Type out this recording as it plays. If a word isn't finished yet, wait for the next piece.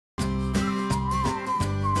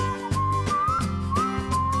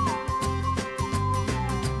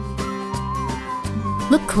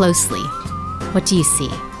Look closely. What do you see?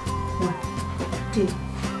 1, 2,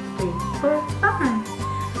 3, 4, 5.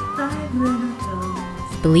 5 little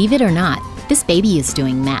toes. Believe it or not, this baby is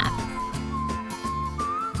doing math.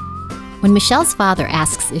 When Michelle's father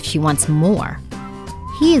asks if she wants more,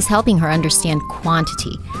 he is helping her understand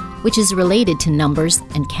quantity, which is related to numbers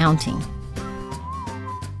and counting.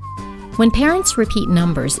 When parents repeat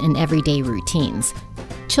numbers in everyday routines,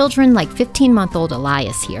 children like 15-month-old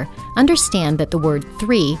Elias here understand that the word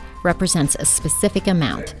 3 represents a specific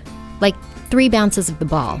amount, like 3 bounces of the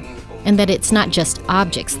ball, and that it's not just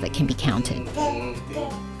objects that can be counted. 1,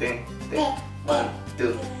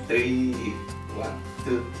 2, 3. 1,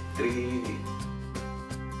 2, 3.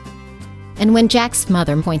 And when Jack's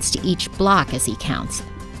mother points to each block as he counts,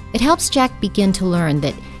 it helps Jack begin to learn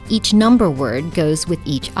that each number word goes with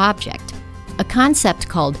each object, a concept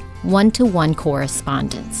called one-to-one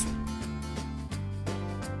correspondence.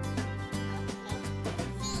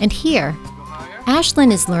 And here,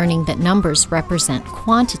 Ashlyn is learning that numbers represent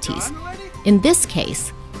quantities, in this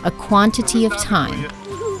case, a quantity of time.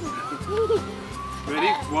 Ready?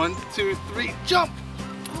 1, 2, 3, jump!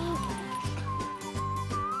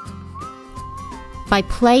 By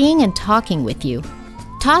playing and talking with you,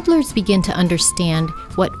 toddlers begin to understand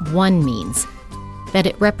what one means, that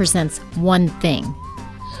it represents one thing.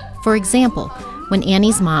 For example, when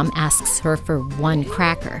Annie's mom asks her for 1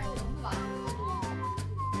 cracker.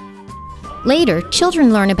 Later,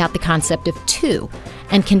 children learn about the concept of 2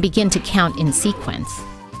 and can begin to count in sequence.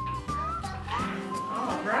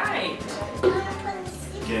 All right.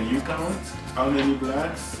 Can you count how many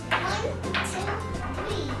blocks?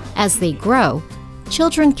 As they grow,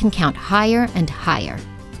 children can count higher and higher,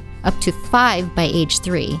 up to 5 by age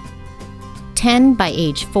 3, 10 by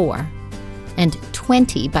age 4, and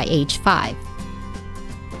 20 by age 5.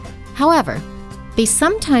 However, they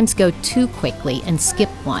sometimes go too quickly and skip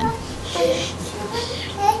 1.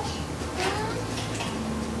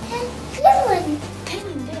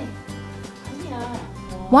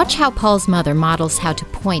 Watch how Paul's mother models how to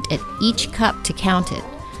point at each cup to count it,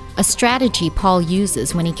 a strategy Paul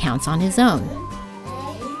uses when he counts on his own.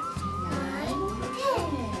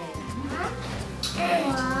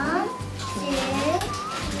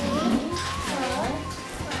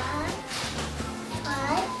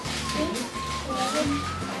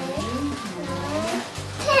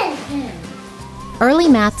 Early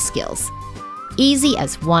math skills, easy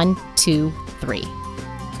as 1, 2, 3.